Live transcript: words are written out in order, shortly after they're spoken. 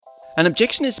An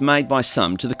objection is made by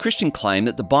some to the Christian claim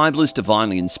that the Bible is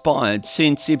divinely inspired,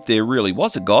 since if there really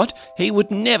was a God, he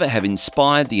would never have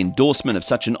inspired the endorsement of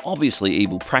such an obviously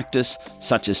evil practice,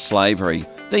 such as slavery.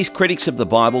 These critics of the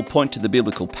Bible point to the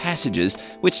biblical passages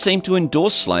which seem to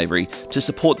endorse slavery to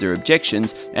support their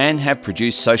objections, and have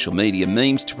produced social media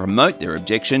memes to promote their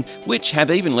objection, which have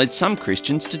even led some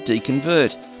Christians to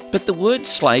deconvert. But the word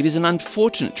slave is an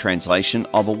unfortunate translation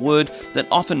of a word that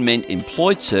often meant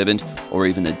employed servant or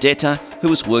even a debtor who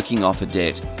was working off a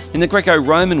debt. In the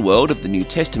Greco-Roman world of the New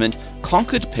Testament,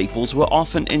 conquered peoples were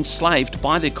often enslaved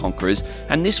by their conquerors,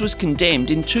 and this was condemned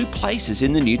in two places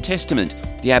in the New Testament.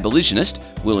 The abolitionist,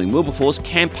 William Wilberforce,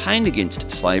 campaigned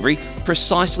against slavery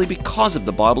precisely because of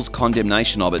the Bible's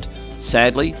condemnation of it.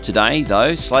 Sadly, today,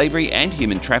 though, slavery and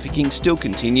human trafficking still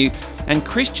continue, and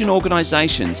Christian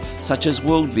organisations such as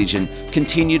World Vision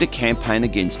continue to campaign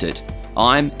against it.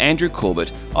 I'm Andrew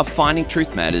Corbett of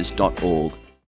FindingTruthMatters.org.